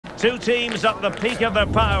Two teams at the peak of their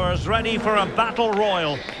powers, ready for a battle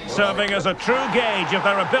royal, serving as a true gauge of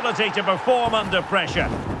their ability to perform under pressure.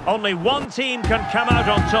 Only one team can come out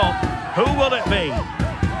on top. Who will it be?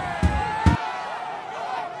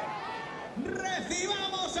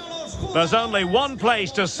 There's only one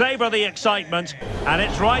place to savour the excitement, and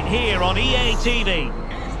it's right here on EA TV.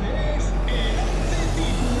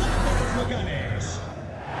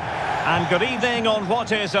 And good evening on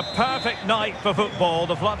what is a perfect night for football.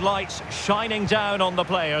 The floodlights shining down on the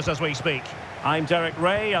players as we speak. I'm Derek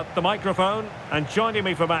Ray at the microphone, and joining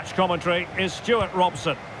me for match commentary is Stuart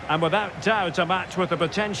Robson. And without doubt, a match with the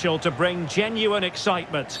potential to bring genuine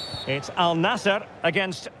excitement. It's Al Nassr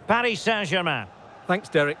against Paris Saint-Germain. Thanks,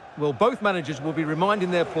 Derek. Well, both managers will be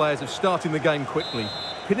reminding their players of starting the game quickly,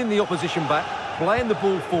 pinning the opposition back, playing the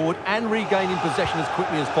ball forward and regaining possession as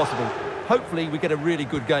quickly as possible. Hopefully we get a really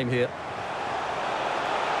good game here.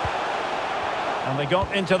 And they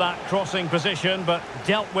got into that crossing position, but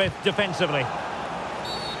dealt with defensively.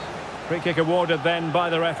 Free kick awarded then by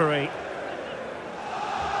the referee.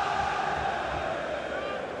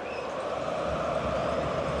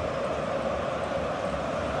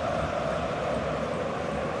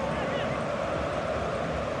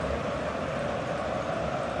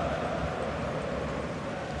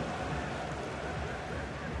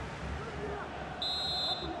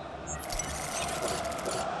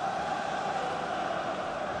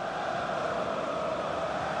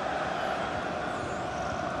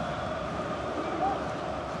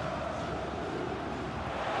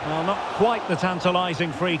 Well, not quite the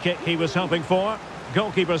tantalising free kick he was hoping for.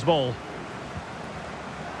 Goalkeeper's ball.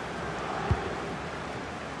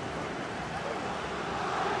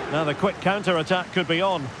 Now the quick counter-attack could be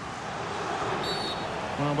on.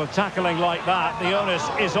 Well, with tackling like that, the onus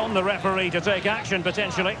is on the referee to take action,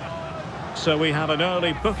 potentially. So we have an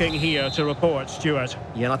early booking here to report, Stuart.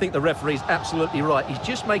 Yeah, and I think the referee's absolutely right. He's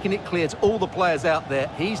just making it clear to all the players out there,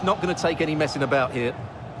 he's not going to take any messing about here.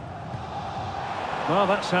 Well,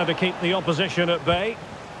 that's how to keep the opposition at bay.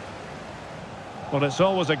 Well, it's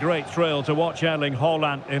always a great thrill to watch Erling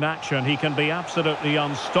Haaland in action. He can be absolutely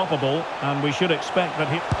unstoppable, and we should expect that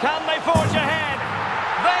he... Can they forge ahead?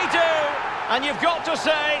 They do! And you've got to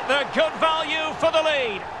say they're good value for the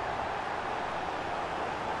lead.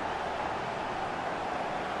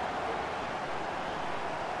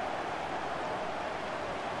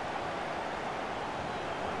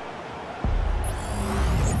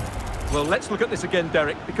 Well, let's look at this again,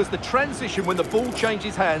 Derek, because the transition when the ball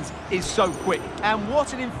changes hands is so quick. And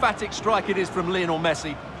what an emphatic strike it is from Lionel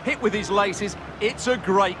Messi. Hit with his laces, it's a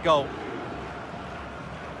great goal.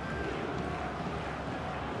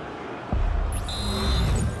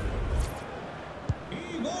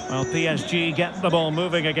 Well, PSG get the ball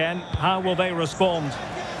moving again. How will they respond?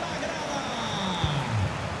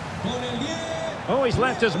 Oh, he's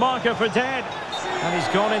left his marker for dead. And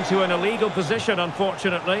he's gone into an illegal position,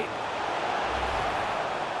 unfortunately.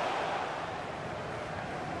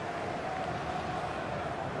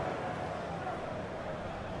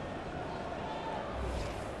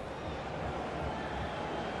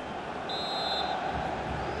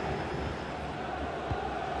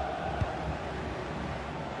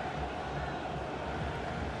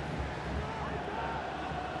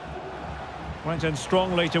 Went in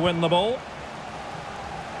strongly to win the ball.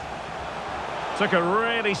 Took a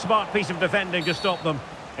really smart piece of defending to stop them.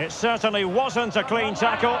 It certainly wasn't a clean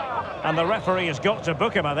tackle, and the referee has got to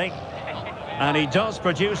book him, I think. And he does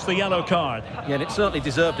produce the yellow card. Yeah, and it certainly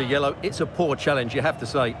deserved a yellow. It's a poor challenge, you have to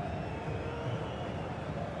say.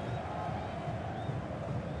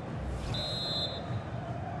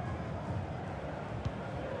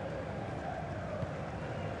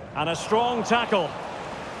 And a strong tackle.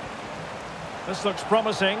 This looks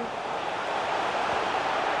promising.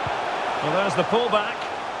 Well, there's the pullback.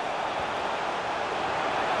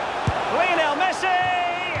 Lionel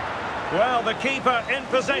Messi! Well, the keeper in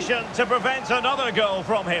possession to prevent another goal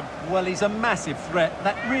from him. Well, he's a massive threat.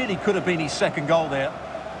 That really could have been his second goal there.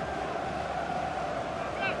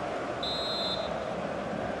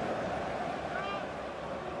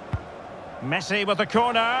 Messi with the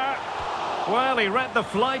corner. Well, he read the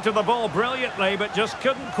flight of the ball brilliantly, but just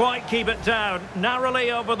couldn't quite keep it down. Narrowly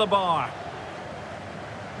over the bar.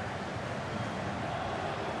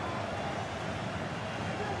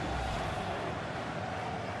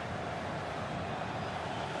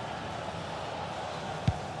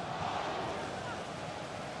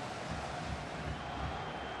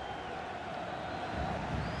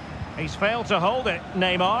 He's failed to hold it,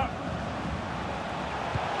 Neymar.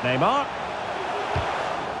 Neymar.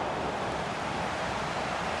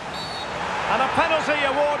 And a penalty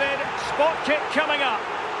awarded. Spot kick coming up.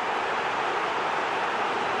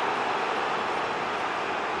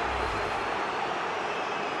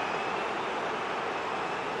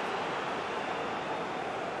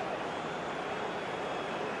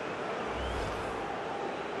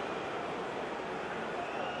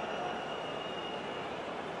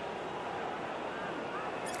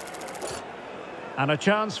 And a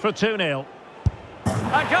chance for 2-0.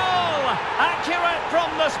 A goal! Accurate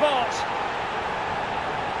from the spot.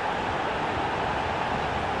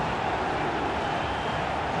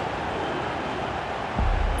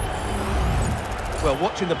 Well,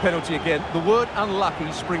 watching the penalty again, the word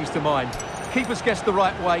unlucky springs to mind. Keeper's guessed the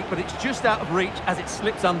right way, but it's just out of reach as it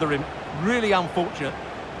slips under him. Really unfortunate.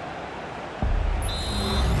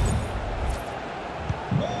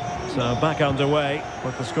 So back underway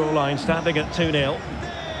with the scoreline standing at 2-0.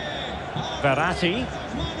 Verratti.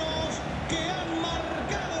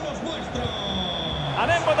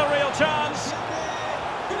 And in with a real chance.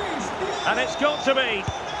 And it's got to be.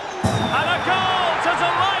 And a goal to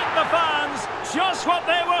delight the fans. Just what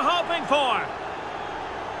they were hoping for.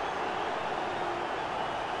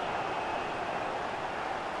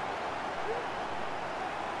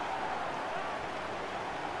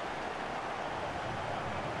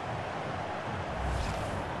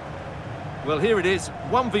 Well, here it is,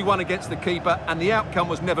 1v1 against the keeper, and the outcome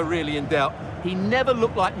was never really in doubt. He never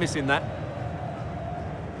looked like missing that.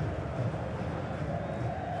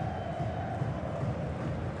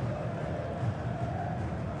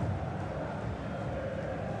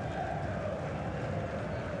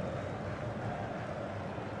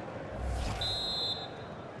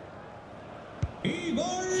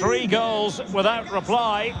 Three goals without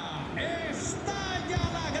reply.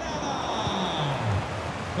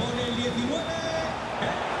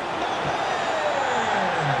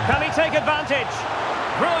 Can he take advantage?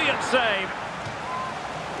 Brilliant save.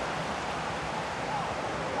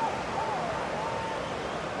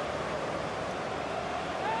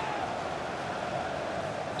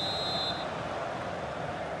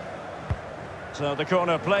 So the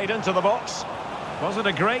corner played into the box. Was it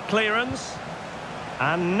a great clearance?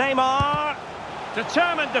 And Neymar,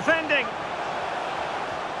 determined defending.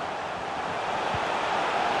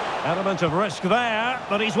 Element of risk there,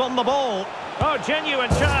 but he's won the ball. Oh, genuine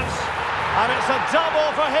chance. And it's a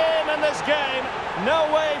double for him in this game.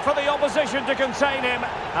 No way for the opposition to contain him.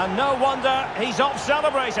 And no wonder he's off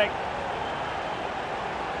celebrating.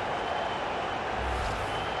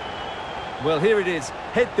 Well, here it is.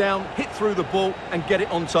 Head down, hit through the ball and get it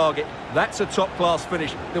on target. That's a top-class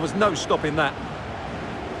finish. There was no stopping that.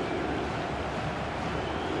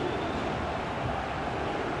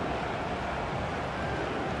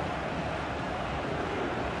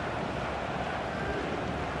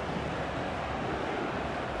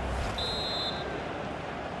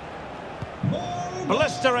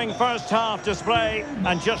 Blistering first half display,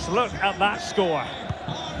 and just look at that score.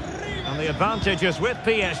 And the advantage is with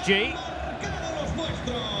PSG.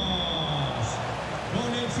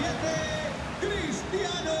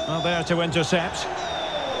 Well, there to intercept.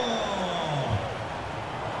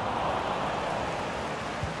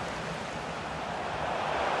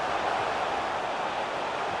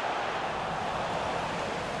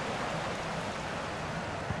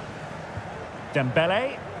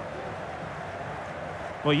 Dembele.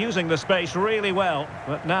 Well, using the space really well,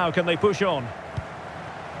 but now can they push on?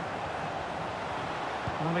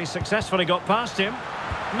 Well, he successfully got past him.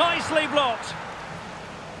 Nicely blocked.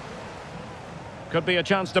 Could be a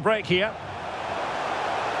chance to break here.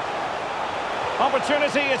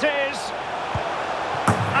 Opportunity it is.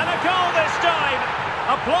 And a goal this time.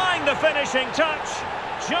 Applying the finishing touch.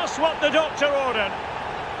 Just what the doctor ordered.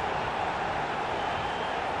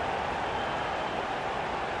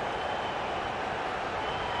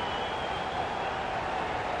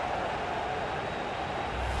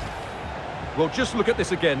 Well, just look at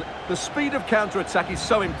this again. The speed of counter-attack is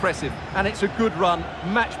so impressive, and it's a good run,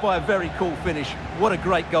 matched by a very cool finish. What a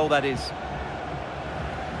great goal that is.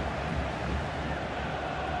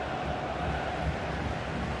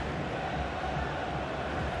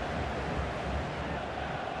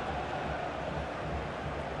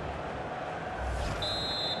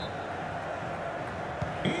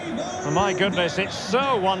 Oh, my goodness, it's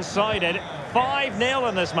so one-sided. 5-0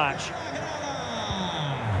 in this match.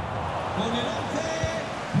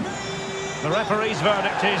 The referee's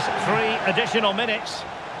verdict is 3 additional minutes.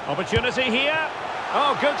 Opportunity here.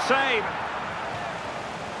 Oh, good save.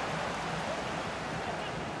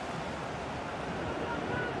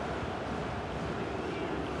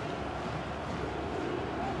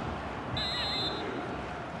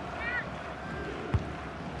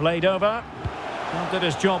 Played over. Well, did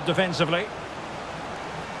his job defensively.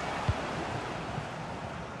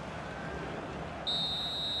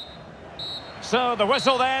 So the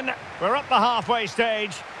whistle then. We're at the halfway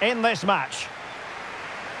stage in this match.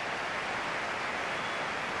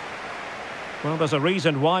 Well, there's a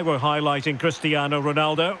reason why we're highlighting Cristiano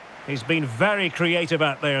Ronaldo. He's been very creative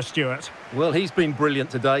out there, Stuart. Well, he's been brilliant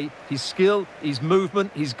today. His skill, his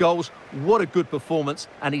movement, his goals. What a good performance.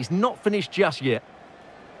 And he's not finished just yet.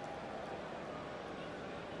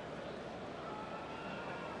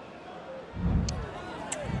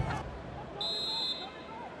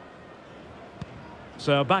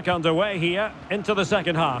 So back underway here into the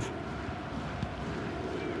second half.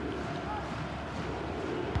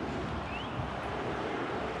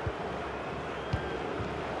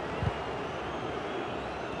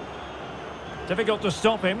 Difficult to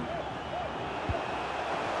stop him.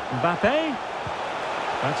 Mbappe.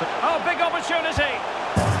 Big opportunity.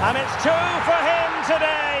 And it's 2 for him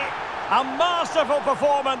today. A masterful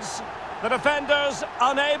performance. The defenders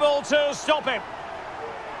unable to stop him.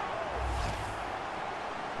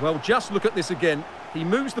 Well, just look at this again. He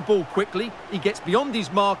moves the ball quickly, he gets beyond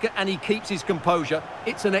his marker and he keeps his composure.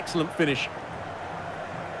 It's an excellent finish.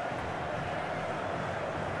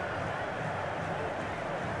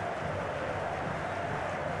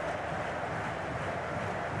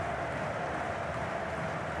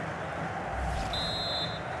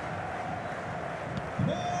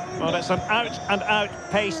 Well, it's an out-and-out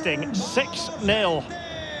pasting, 6-0.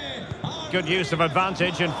 Good use of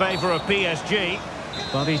advantage in favour of PSG.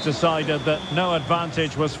 But he's decided that no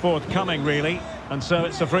advantage was forthcoming, really, and so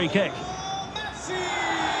it's a free kick.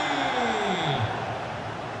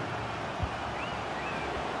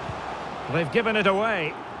 They've given it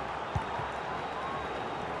away.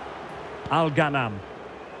 Al-Ghanam.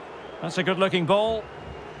 That's a good-looking ball.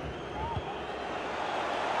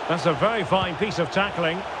 That's a very fine piece of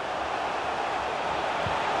tackling.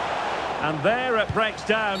 And there it breaks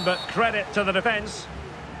down, but credit to the defence.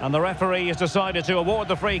 And the referee has decided to award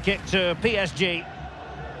the free kick to PSG.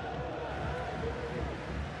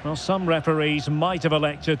 Well, some referees might have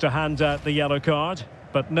elected to hand out the yellow card,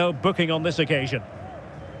 but no booking on this occasion.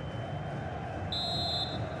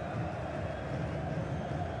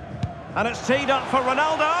 And it's teed up for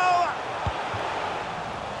Ronaldo.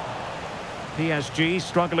 PSG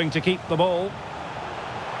struggling to keep the ball.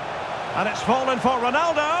 And it's fallen for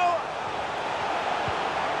Ronaldo.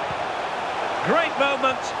 Great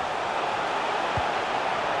moment.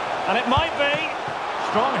 And it might be.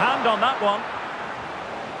 Strong hand on that one.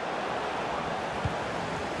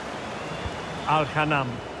 Al-Ghanam.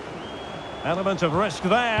 Element of risk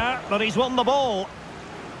there, but he's won the ball.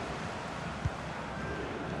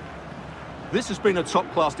 This has been a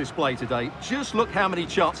top-class display today. Just look how many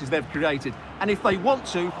chances they've created. And if they want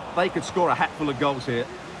to, they could score a hatful of goals here.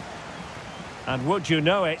 And would you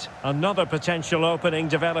know it, another potential opening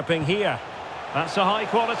developing here. That's a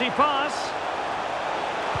high-quality pass.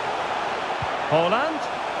 Haaland,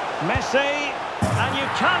 Messi, and you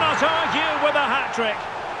cannot argue with a hat-trick.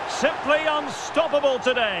 Simply unstoppable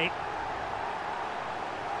today.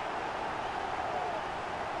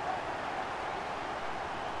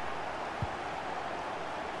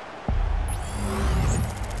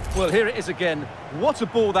 Well, here it is again. What a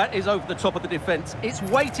ball that is over the top of the defence. It's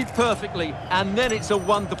weighted perfectly, and then it's a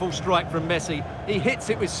wonderful strike from Messi. He hits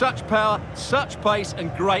it with such power, such pace,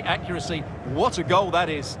 and great accuracy. What a goal that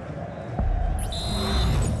is.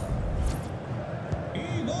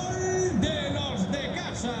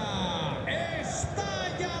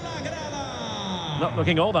 Not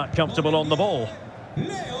looking all that comfortable on the ball.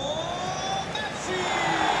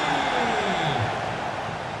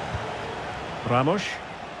 Ramos.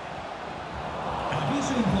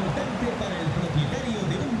 Aviso importante para el propietario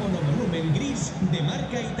de un monovolumen gris de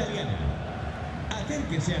marca italiana.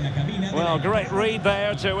 Acérquese a la cabina. Well, great read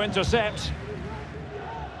there to intercept.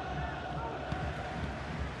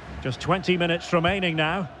 Just 20 minutes remaining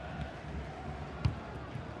now.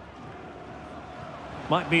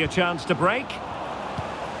 Might be a chance to break.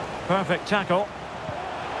 Perfect tackle.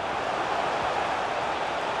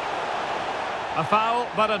 A foul,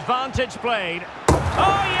 but advantage played.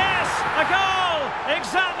 Oh, yes! A goal!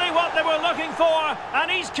 Exactly what they were looking for, and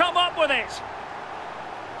he's come up with it.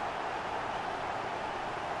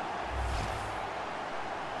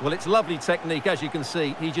 Well, it's lovely technique, as you can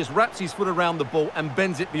see. He just wraps his foot around the ball and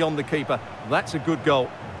bends it beyond the keeper. That's a good goal.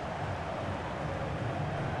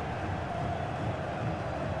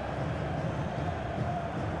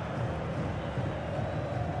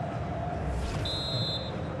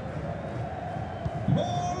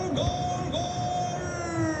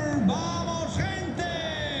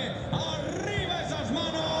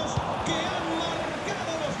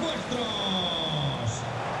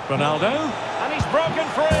 Ronaldo, and he's broken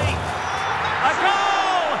free. A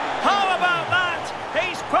goal! How about that?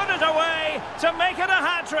 He's put it away to make it a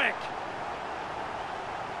hat-trick.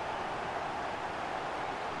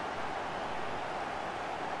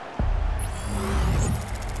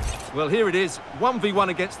 Well, here it is, 1v1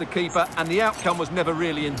 against the keeper, and the outcome was never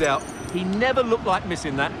really in doubt. He never looked like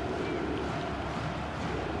missing that.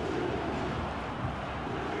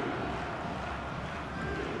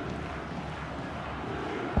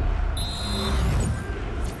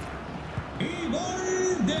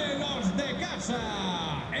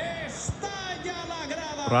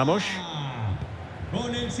 Ramos.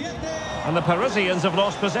 And the Parisians have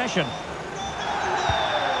lost possession.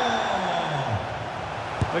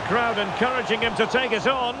 The crowd encouraging him to take it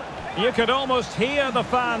on. You could almost hear the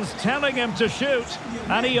fans telling him to shoot,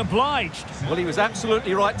 and he obliged. Well, he was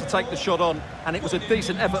absolutely right to take the shot on, and it was a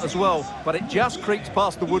decent effort as well, but it just creaked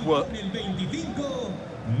past the woodwork.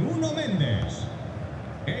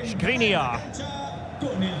 Skriniar.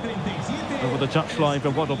 Over the touchline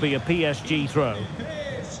for what will be a PSG throw.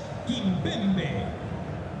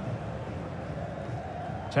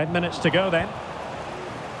 10 minutes to go then.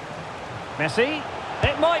 Messi.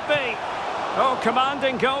 It might be. Oh,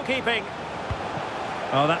 commanding goalkeeping.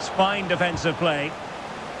 Oh, that's fine defensive play.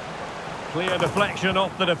 Clear deflection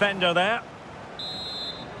off the defender there.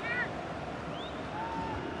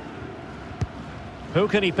 Who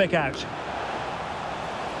can he pick out?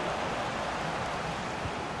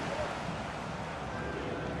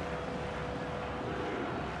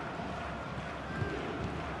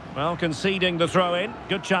 Well, conceding the throw-in.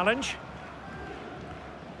 Good challenge.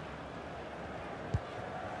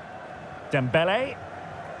 Dembele.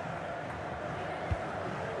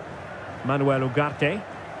 Manuel Ugarte.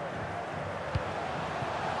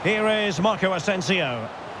 Here is Marco Asensio.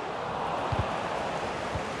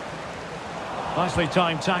 Nicely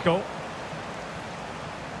timed tackle.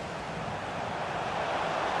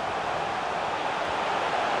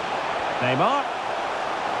 Neymar.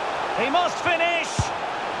 He must finish.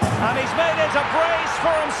 And he's made it a brace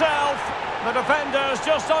for himself. The defender's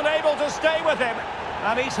just unable to stay with him.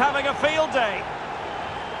 And he's having a field day.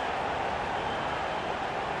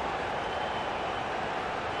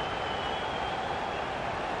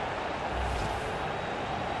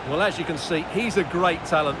 Well, as you can see, he's a great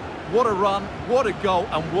talent. What a run, what a goal,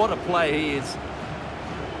 and what a player he is.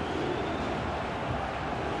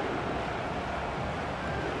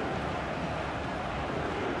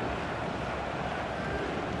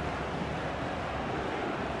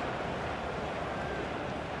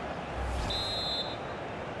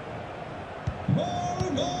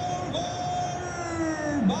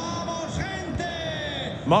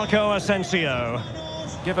 Marco Asensio,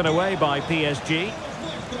 given away by PSG.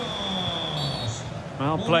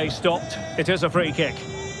 Well, play stopped. It is a free kick.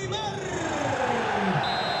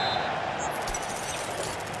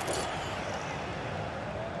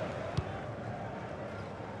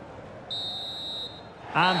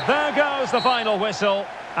 And there goes the final whistle.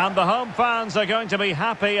 And the home fans are going to be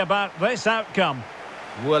happy about this outcome.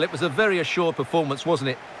 Well, it was a very assured performance,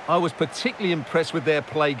 wasn't it? I was particularly impressed with their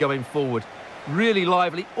play going forward. Really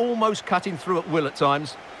lively, almost cutting through at will at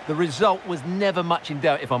times. The result was never much in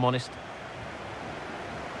doubt, if I'm honest.